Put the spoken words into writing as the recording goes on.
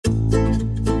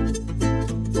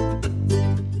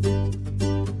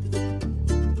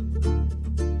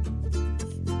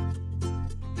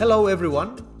Hello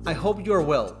everyone, I hope you are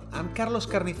well. I'm Carlos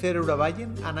Carnicero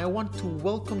Uraballen and I want to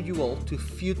welcome you all to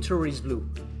Future is Blue,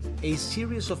 a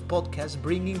series of podcasts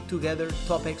bringing together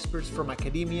top experts from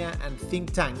academia and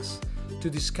think tanks to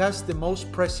discuss the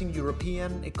most pressing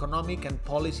European economic and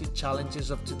policy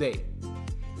challenges of today.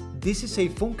 This is a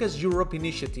Funcas Europe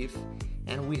initiative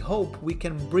and we hope we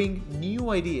can bring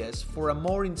new ideas for a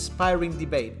more inspiring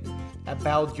debate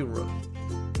about Europe.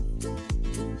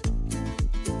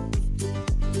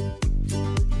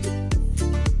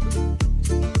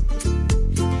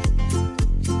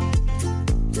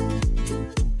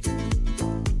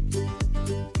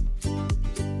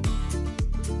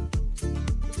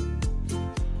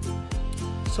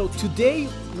 So today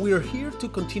we're here to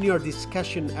continue our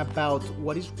discussion about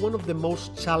what is one of the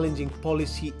most challenging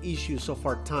policy issues of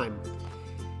our time.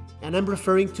 And I'm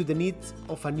referring to the need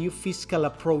of a new fiscal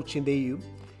approach in the EU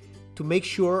to make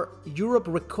sure Europe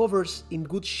recovers in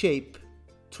good shape,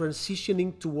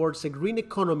 transitioning towards a green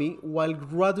economy while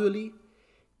gradually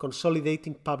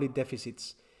consolidating public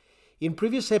deficits. In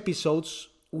previous episodes,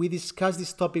 we discussed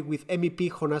this topic with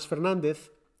MEP Jonas Fernandez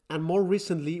and more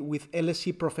recently with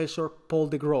LSE professor Paul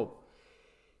de Groof.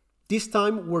 This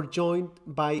time we're joined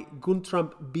by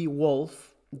Guntram B.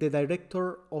 Wolff, the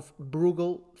director of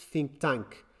Bruegel think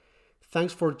tank.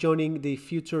 Thanks for joining the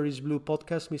Future is Blue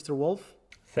podcast, Mr. Wolff.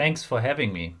 Thanks for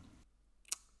having me.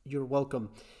 You're welcome.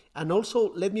 And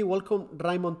also let me welcome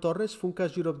Raimon Torres,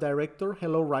 Funcas Europe director.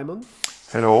 Hello, Raimon.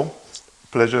 Hello.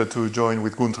 Pleasure to join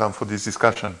with Guntram for this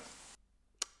discussion.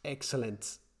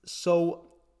 Excellent. So,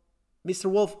 Mr.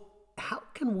 Wolff, how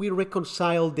can we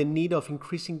reconcile the need of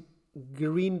increasing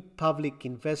green public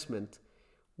investment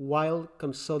while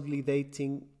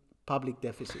consolidating public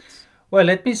deficits? Well,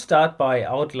 let me start by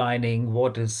outlining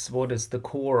what is the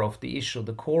core of the issue.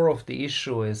 The core of the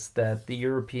issue is that the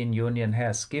European Union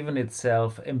has given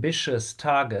itself ambitious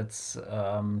targets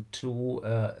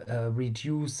to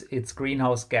reduce its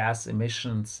greenhouse gas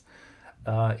emissions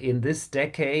in this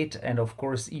decade and of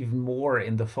course even more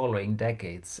in the following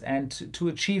decades. And to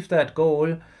achieve that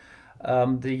goal,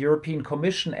 the European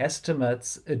Commission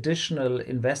estimates additional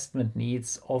investment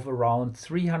needs of around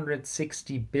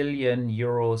 360 billion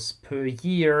euros per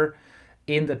year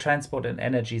in the transport and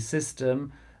energy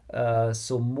system.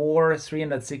 So more,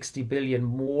 360 billion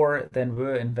more than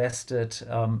were invested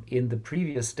in the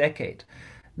previous decade.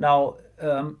 Now,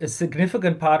 a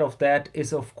significant part of that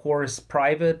is, of course,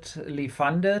 privately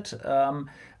funded.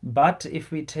 But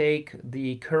if we take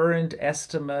the current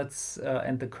estimates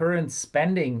and the current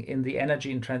spending in the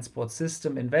energy and transport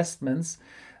system investments,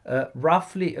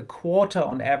 roughly a quarter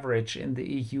on average in the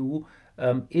EU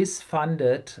is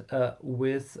funded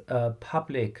with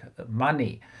public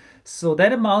money. So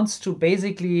that amounts to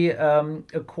basically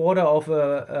a quarter of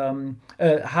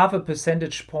half a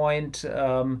percentage point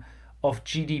of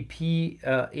GDP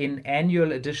in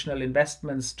annual additional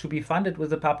investments to be funded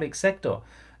with the public sector.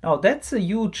 Now, that's a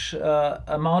huge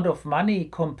amount of money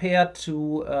compared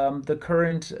to the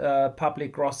current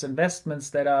public gross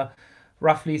investments that are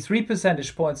roughly 3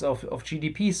 percentage points of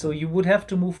GDP. So you would have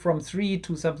to move from 3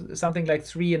 to something like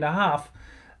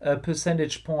 3.5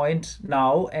 percentage point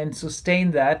now and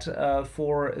sustain that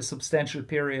for a substantial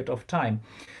period of time.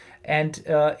 And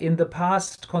in the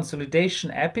past consolidation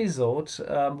episode,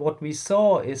 what we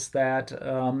saw is that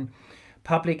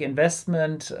public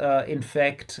investment, in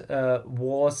fact,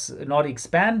 was not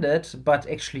expanded, but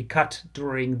actually cut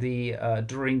during the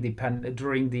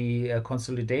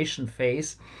consolidation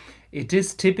phase. It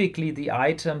is typically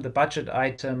the budget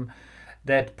item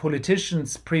that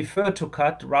politicians prefer to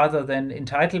cut rather than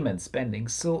entitlement spending.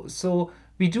 So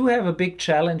we do have a big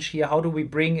challenge here. How do we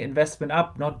bring investment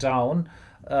up, not down?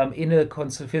 In a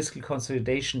fiscal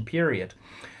consolidation period.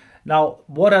 Now,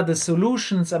 what are the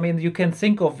solutions? I mean, you can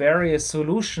think of various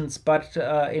solutions, but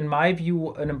in my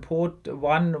view, an important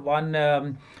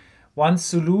one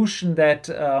solution that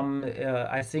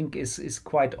I think is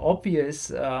quite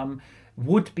obvious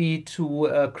would be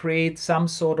to create some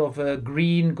sort of a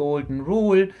green golden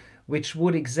rule, which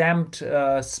would exempt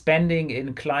spending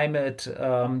in climate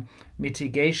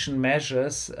mitigation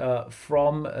measures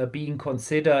from being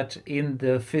considered in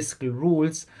the fiscal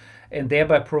rules, and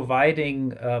thereby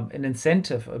providing an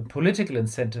incentive, a political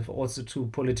incentive also to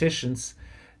politicians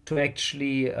to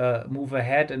actually move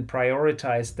ahead and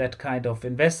prioritize that kind of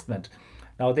investment.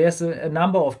 Now, there's a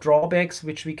number of drawbacks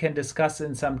which we can discuss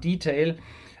in some detail,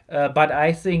 but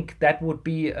I think that would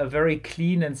be a very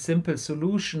clean and simple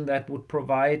solution that would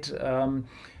provide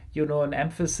an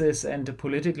emphasis and a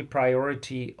political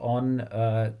priority on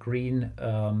green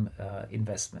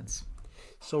investments.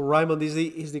 So, Raimon,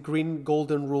 is the green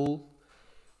golden rule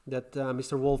that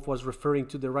Mr. Wolf was referring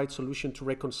to the right solution to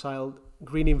reconcile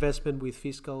green investment with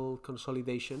fiscal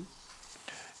consolidation?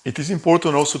 It is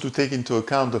important also to take into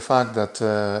account the fact that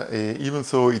even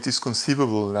though it is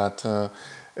conceivable that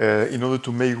in order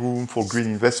to make room for green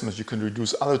investments, you can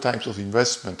reduce other types of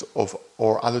investment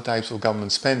or other types of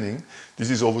government spending.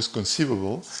 This is always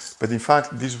conceivable, but in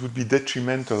fact, this would be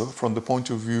detrimental from the point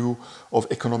of view of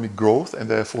economic growth and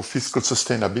therefore fiscal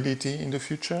sustainability in the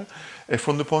future, and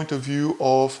from the point of view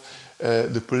of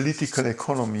the political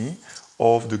economy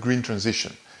of the green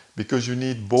transition, because you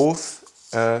need both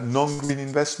non-green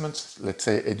investments, let's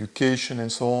say education and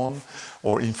so on,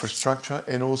 or infrastructure,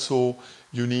 and also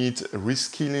you need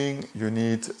reskilling, you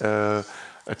need a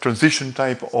transition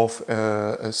type of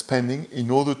spending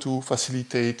in order to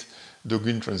facilitate the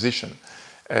green transition.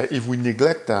 If we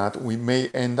neglect that, we may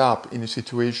end up in a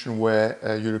situation where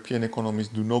European economies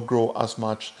do not grow as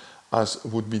much as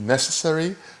would be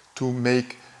necessary to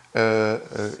make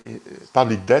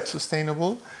public debt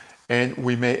sustainable. And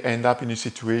we may end up in a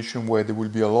situation where there will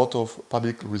be a lot of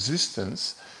public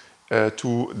resistance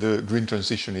to the green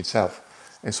transition itself.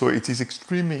 And so it is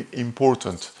extremely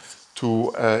important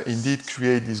to indeed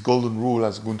create this golden rule,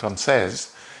 as Guntram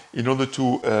says, in order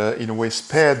to, in a way,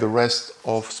 spare the rest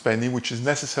of spending, which is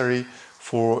necessary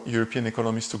for European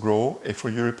economies to grow and for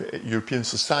European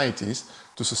societies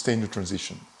to sustain the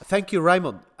transition. Thank you,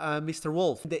 Raimon. Mr.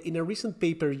 Wolf, in a recent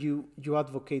paper, you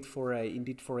advocate for a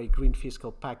green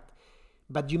fiscal pact.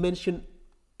 But you mentioned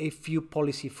a few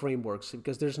policy frameworks,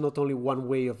 because there's not only one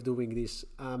way of doing this.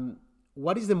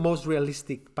 What is the most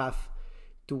realistic path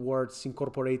towards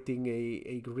incorporating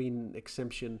a green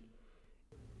exemption?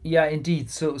 Yeah, indeed.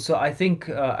 So I think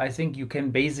you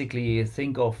can basically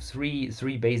think of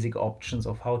three basic options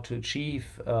of how to achieve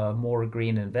more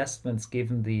green investments,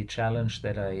 given the challenge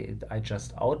that I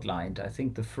just outlined. I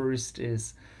think the first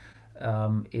is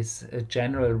a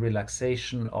general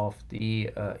relaxation of the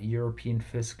European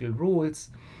fiscal rules.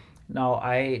 Now,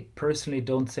 I personally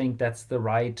don't think that's the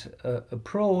right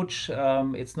approach.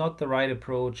 It's not the right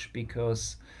approach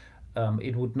because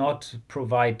it would not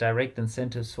provide direct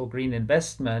incentives for green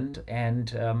investment.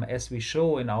 And as we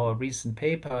show in our recent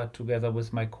paper, together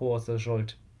with my co-author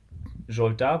Zsolt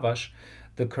Darvas,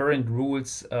 the current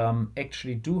rules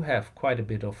actually do have quite a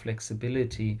bit of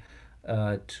flexibility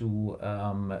for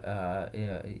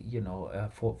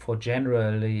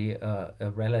generally a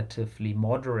relatively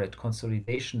moderate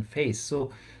consolidation phase.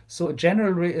 So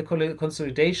general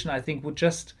consolidation, I think, would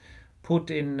just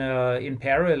put in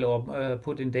peril or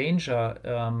put in danger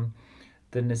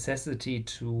the necessity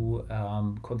to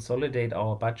consolidate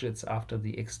our budgets after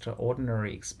the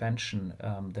extraordinary expansion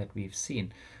that we've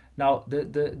seen. Now,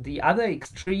 the other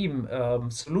extreme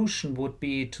solution would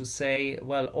be to say,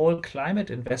 well, all climate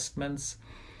investments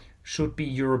should be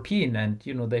European, and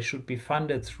they should be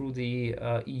funded through the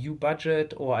EU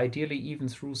budget, or ideally even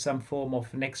through some form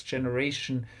of next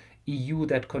generation EU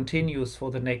that continues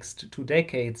for the next 2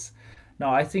 decades.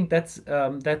 Now, I think that's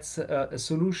a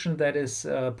solution that is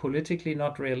politically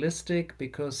not realistic,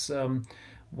 because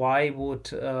why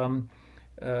would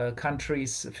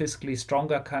countries, fiscally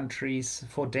stronger countries,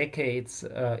 for decades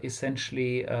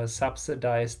essentially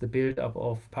subsidize the build-up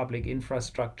of public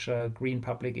infrastructure, green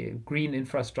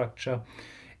infrastructure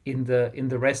in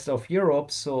the rest of Europe?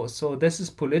 So this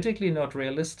is politically not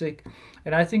realistic,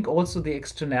 and I think also the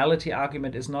externality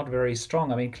argument is not very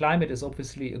strong. I mean, climate is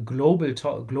obviously a global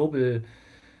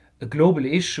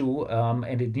issue,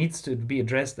 and it needs to be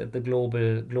addressed at the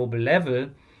global level.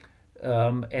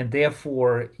 And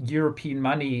therefore, European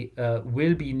money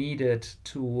will be needed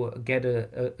to get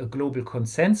a global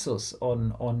consensus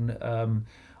on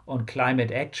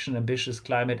climate action, ambitious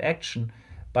climate action.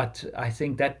 But I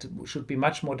think that should be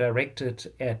much more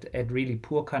directed at really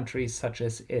poor countries such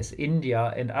as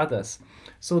India and others.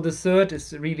 So the third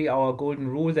is really our golden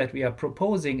rule that we are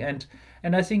proposing. And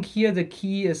I think here the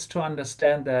key is to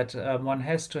understand that one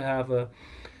has to have a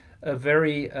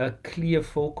very clear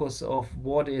focus of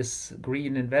what is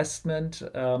green investment.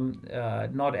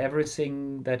 Not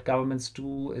everything that governments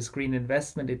do is green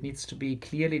investment. It needs to be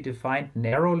clearly defined,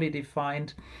 narrowly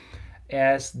defined,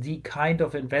 as the kind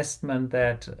of investment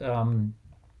that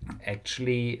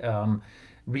actually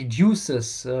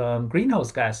reduces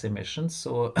greenhouse gas emissions.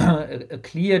 So a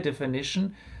clear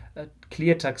definition, a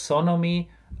clear taxonomy,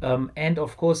 and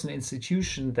of course an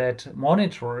institution that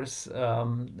monitors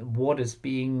what is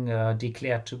being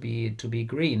declared to be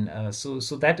green. So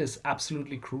that is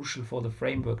absolutely crucial for the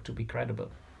framework to be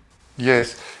credible.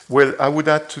 Yes, well, I would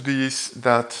add to this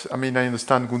that, I mean, I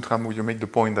understand, Guntram, you make the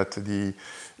point that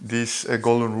this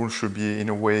golden rule should be, in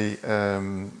a way,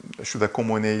 should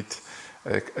accommodate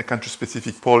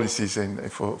country-specific policies,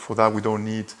 and for that we don't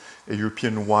need a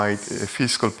European-wide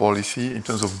fiscal policy in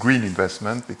terms of green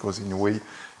investment, because in a way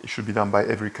it should be done by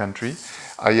every country.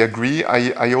 I agree.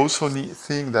 I also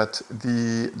think that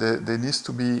there needs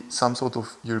to be some sort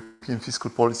of European fiscal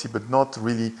policy, but not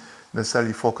really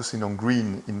necessarily focusing on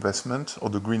green investment or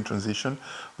the green transition,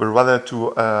 but rather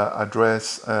to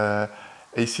address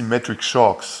asymmetric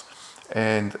shocks.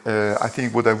 And I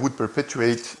think what I would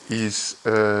perpetuate is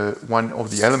one of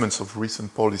the elements of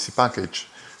recent policy package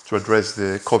to address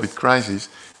the COVID crisis,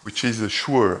 which is the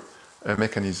SURE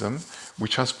mechanism,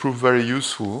 which has proved very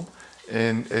useful.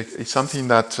 And it's something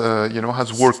that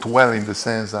has worked well in the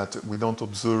sense that we don't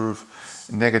observe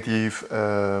negative,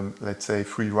 let's say,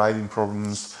 free riding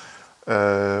problems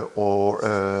and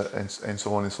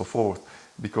so on and so forth,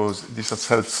 because this has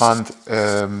helped fund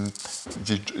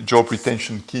the job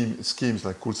retention schemes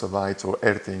like Kurzarbeit or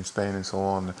ERTE in Spain and so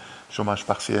on, chômage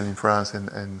partiel in France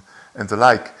and the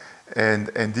like.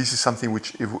 And this is something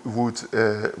which would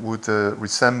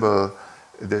resemble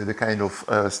the kind of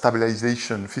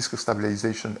fiscal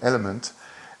stabilization element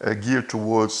geared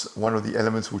towards one of the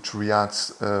elements which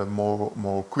reacts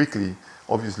more quickly,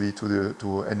 obviously,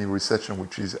 to any recession,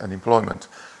 which is unemployment.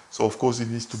 So of course it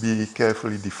needs to be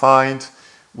carefully defined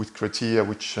with criteria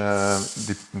which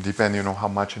depending on how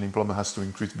much unemployment has to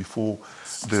increase before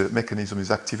the mechanism is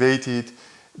activated.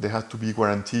 There have to be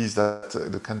guarantees that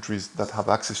the countries that have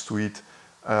access to it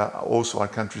also are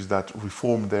countries that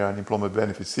reform their unemployment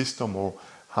benefit system or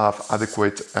have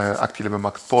adequate active labor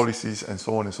market policies and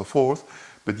so on and so forth.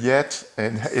 But yet,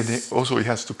 and also it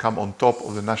has to come on top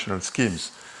of the national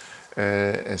schemes.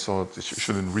 And so it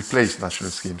shouldn't replace national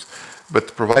schemes.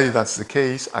 But provided that's the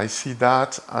case, I see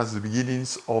that as the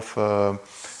beginnings of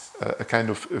a kind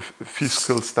of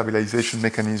fiscal stabilization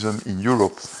mechanism in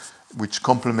Europe, which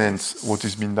complements what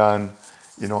has been done,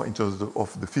 in terms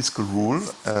of the fiscal rule,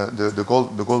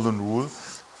 the golden rule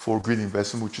for green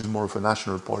investment, which is more of a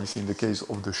national policy. In the case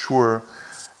of the SURE,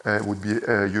 would be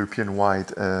a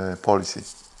European-wide policy.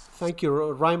 Thank you,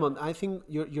 Raimon. I think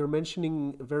you're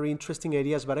mentioning very interesting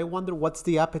ideas, but I wonder what's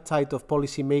the appetite of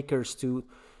policymakers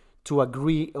to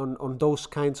agree on those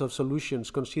kinds of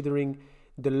solutions, considering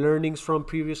the learnings from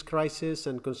previous crises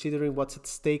and considering what's at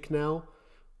stake now.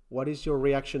 What is your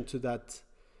reaction to that,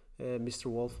 Mr.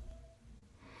 Wolf?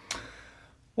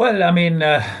 Well, I mean,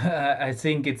 I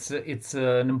think it's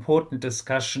an important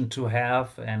discussion to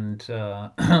have, and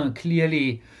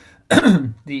clearly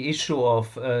the issue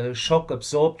of shock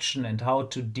absorption and how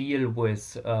to deal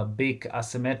with big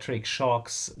asymmetric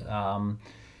shocks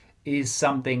is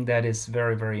something that is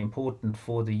very, very important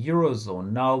for the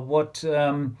Eurozone. Now, what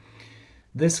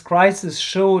this crisis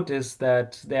showed is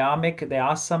that there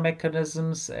are some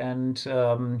mechanisms, and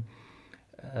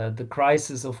the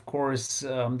crisis, of course,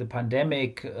 the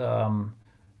pandemic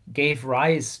gave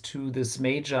rise to this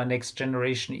major next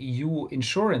generation EU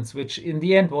insurance, which in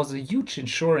the end was a huge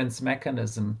insurance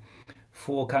mechanism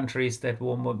for countries that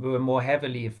were more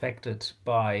heavily affected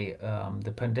by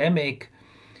the pandemic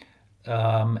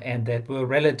and that were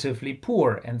relatively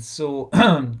poor. And so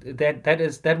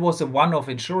that was a one-off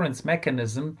insurance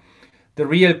mechanism. The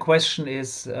real question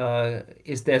is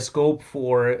there scope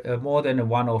for more than a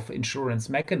one-off insurance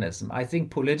mechanism? I think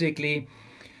politically,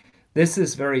 this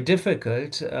is very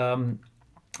difficult,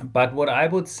 but what I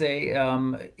would say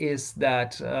is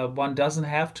that one doesn't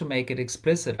have to make it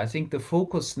explicit. I think the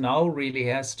focus now really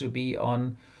has to be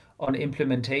on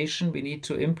implementation. We need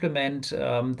to implement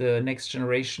the Next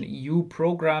Generation EU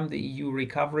program, the EU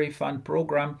Recovery Fund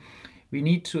program. We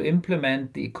need to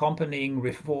implement the accompanying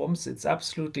reforms. It's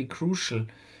absolutely crucial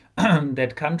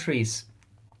that countries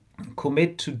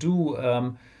commit to do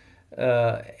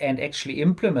and actually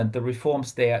implement the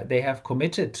reforms they have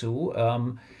committed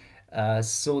to,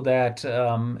 so that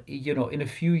in a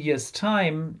few years'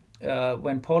 time,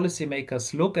 when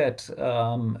policymakers look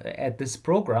at this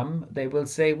program, they will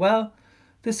say, well,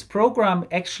 this program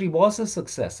actually was a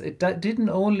success. It didn't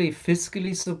only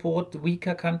fiscally support the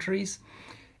weaker countries,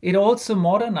 it also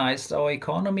modernized our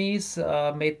economies,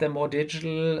 made them more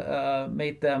digital,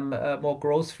 made them more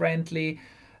growth-friendly,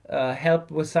 helped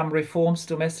with some reforms,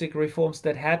 domestic reforms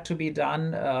that had to be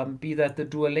done, be that the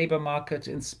dual labor market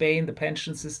in Spain, the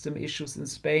pension system issues in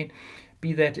Spain,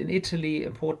 be that in Italy,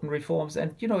 important reforms.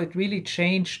 And, it really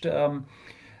changed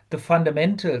the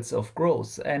fundamentals of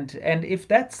growth. And if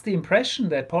that's the impression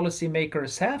that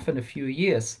policymakers have in a few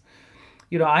years,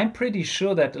 I'm pretty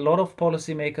sure that a lot of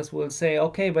policymakers will say,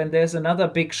 okay, when there's another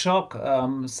big shock,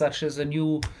 such as a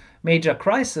new major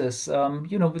crisis,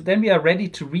 then we are ready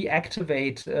to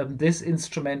reactivate this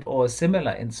instrument or a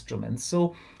similar instrument.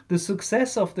 So the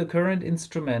success of the current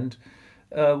instrument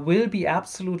will be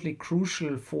absolutely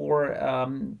crucial for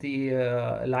the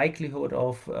likelihood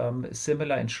of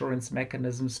similar insurance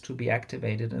mechanisms to be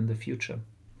activated in the future.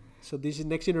 So this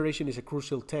next generation is a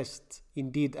crucial test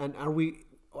indeed. And are we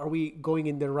going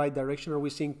in the right direction? Are we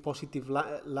seeing positive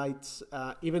lights?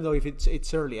 Even though if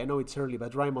it's early, I know it's early,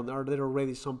 but Raimon, are there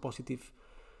already some positive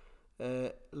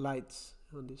lights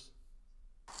on this?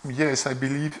 Yes, I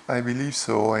believe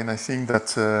so, and I think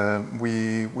that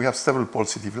we have several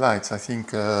positive lights. I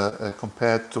think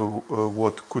compared to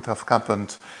what could have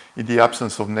happened in the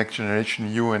absence of Next Generation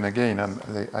EU, and again,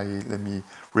 let me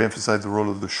reemphasize the role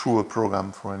of the SURE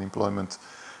program for unemployment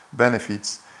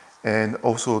benefits, and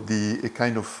also the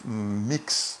kind of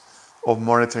mix of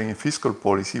monetary and fiscal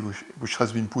policy which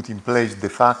has been put in place de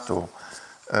facto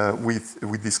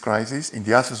with this crisis. In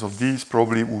the absence of this,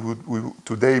 probably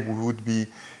today we would be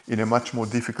in a much more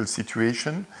difficult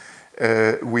situation,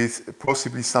 with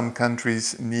possibly some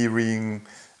countries nearing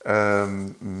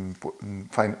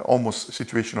almost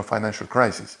situation of financial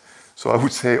crisis. So I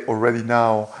would say already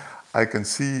now I can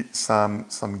see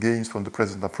some gains from the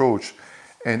present approach.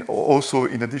 And also,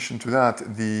 in addition to that,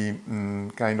 the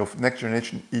kind of Next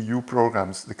Generation EU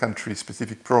programs, the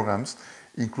country-specific programs,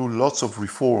 include lots of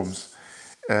reforms.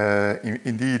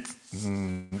 Indeed,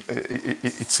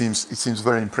 it seems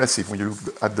very impressive when you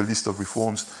look at the list of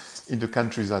reforms in the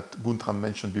countries that Guntram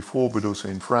mentioned before, but also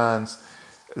in France.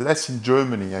 Less in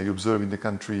Germany, I observe in the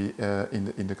country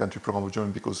in the country program of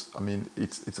Germany, because I mean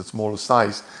it's a smaller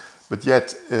size, but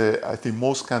yet I think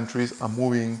most countries are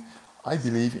moving, I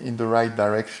believe, in the right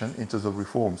direction in terms of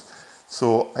reforms.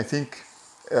 So I think,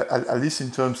 at least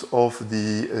in terms of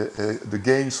the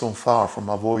gain so far from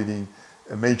avoiding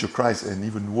a major crisis, and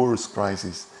even worse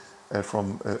crisis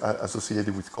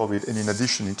associated with COVID, and in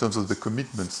addition, in terms of the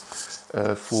commitments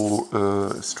for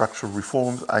structural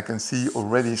reforms, I can see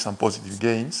already some positive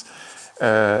gains.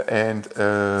 And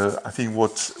I think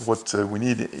what we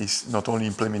need is not only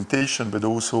implementation, but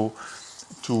also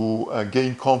to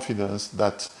gain confidence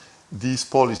that this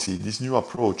policy, this new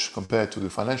approach compared to the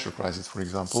financial crisis, for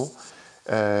example,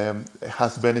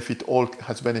 has benefited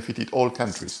all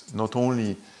countries, not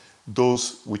only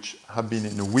those which have been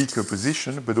in a weaker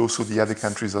position, but also the other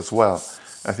countries as well.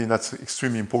 I think that's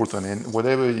extremely important. And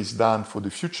whatever is done for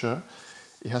the future,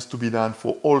 it has to be done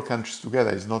for all countries together.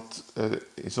 It's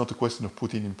not a question of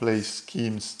putting in place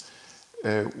schemes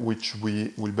which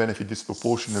will benefit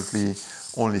disproportionately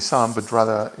only some, but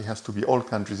rather it has to be all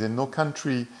countries. And no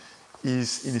country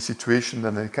is in a situation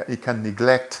that it can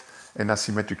neglect an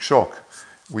asymmetric shock.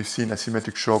 We've seen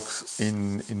asymmetric shocks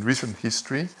in recent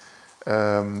history,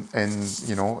 and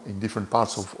in different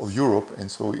parts of Europe, and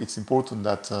so it's important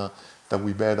that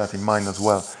we bear that in mind as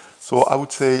well. So I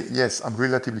would say yes, I'm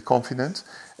relatively confident,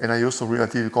 and I also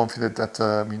relatively confident that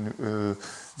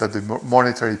that the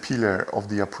monetary pillar of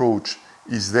the approach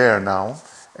is there now,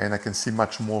 and I can see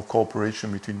much more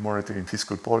cooperation between monetary and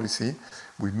fiscal policy,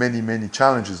 with many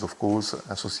challenges, of course,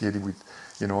 associated with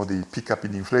the pickup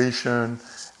in inflation,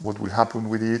 what will happen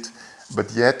with it. But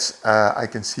yet, I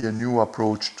can see a new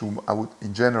approach to,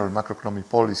 in general, macroeconomic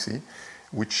policy,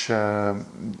 which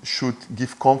should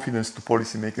give confidence to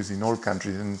policymakers in all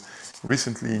countries. And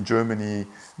recently in Germany,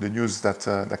 the news that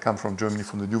come from Germany,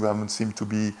 from the new government, seem to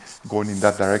be going in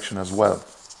that direction as well.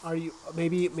 Are you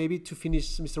maybe to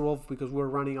finish, Mr. Wolf, because we're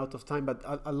running out of time, but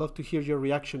I'd love to hear your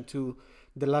reaction to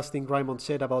the last thing Raimon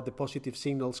said about the positive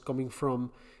signals coming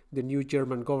from the new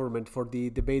German government for the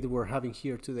debate we're having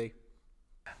here today.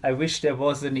 I wish there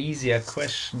was an easier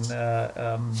question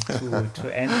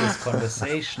to end this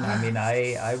conversation. I mean,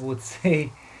 I would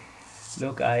say,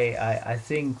 look, I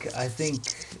think,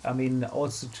 I mean,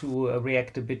 also to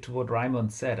react a bit to what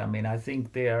Raimon said. I mean, I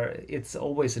think it's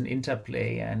always an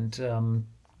interplay, and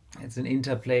it's an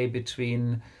interplay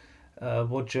between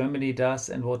what Germany does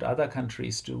and what other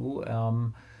countries do.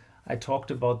 I talked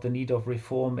about the need of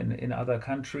reform in other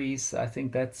countries. I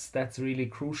think that's really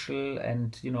crucial,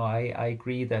 and I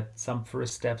agree that some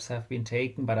first steps have been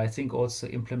taken, but I think also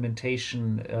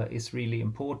implementation is really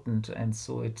important, and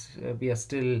so we are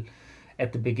still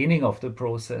at the beginning of the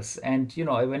process. And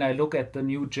when I look at the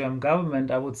new German government,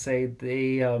 I would say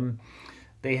they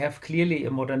have clearly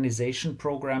a modernization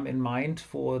program in mind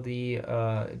for the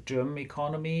German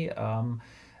economy.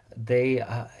 They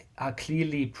are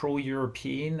clearly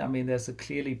pro-European. I mean, there's a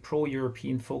clearly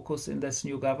pro-European focus in this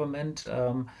new government.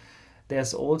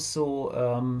 There's also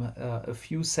a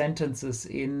few sentences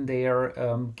in there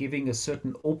giving a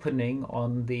certain opening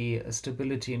on the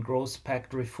Stability and Growth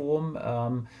Pact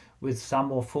reform, with some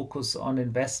more focus on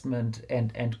investment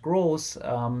and growth.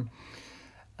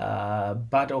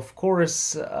 But of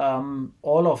course,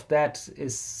 all of that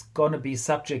is going to be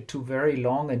subject to very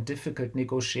long and difficult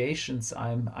negotiations,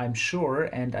 I'm sure.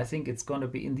 And I think it's going to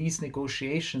be in these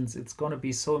negotiations, it's going to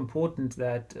be so important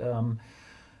that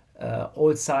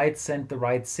all sides send the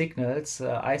right signals.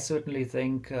 I certainly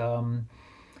think the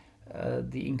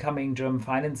incoming German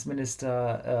finance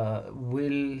minister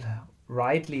will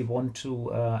rightly want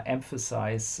to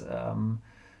emphasize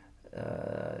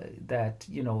that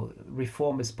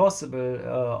reform is possible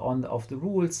of the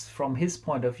rules from his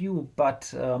point of view,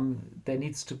 but there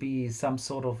needs to be some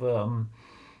sort of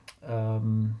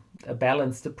a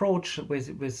balanced approach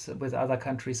with other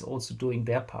countries also doing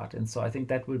their part. And so I think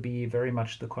that will be very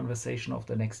much the conversation of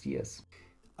the next years.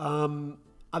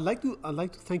 I'd like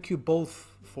to thank you both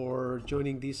for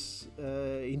joining this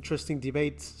interesting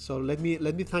debate. So let me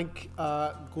thank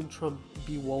Guntram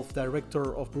B. Wolf,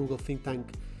 Director of Bruegel Think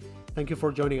Tank. Thank you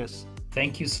for joining us.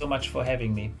 Thank you so much for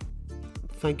having me.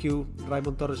 Thank you,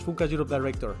 Raimon Torres, Funcas Europe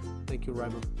Director. Thank you,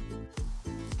 Raimon.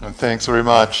 And thanks very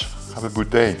much. Have a good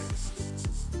day.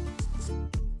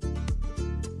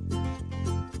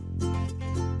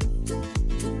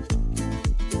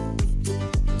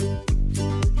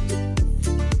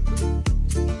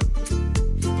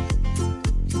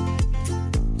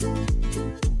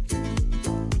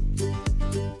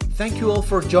 Thank you all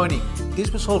for joining.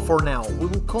 This was all for now. We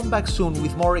will come back soon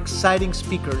with more exciting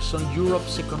speakers on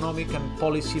Europe's economic and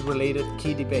policy-related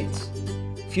key debates.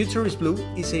 Future is Blue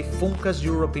is a Funcas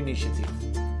Europe initiative.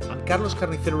 I'm Carlos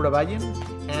Carnicero Uraballen,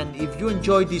 and if you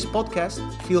enjoyed this podcast,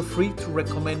 feel free to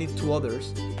recommend it to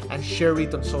others and share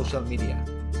it on social media.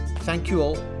 Thank you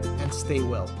all, and stay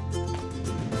well.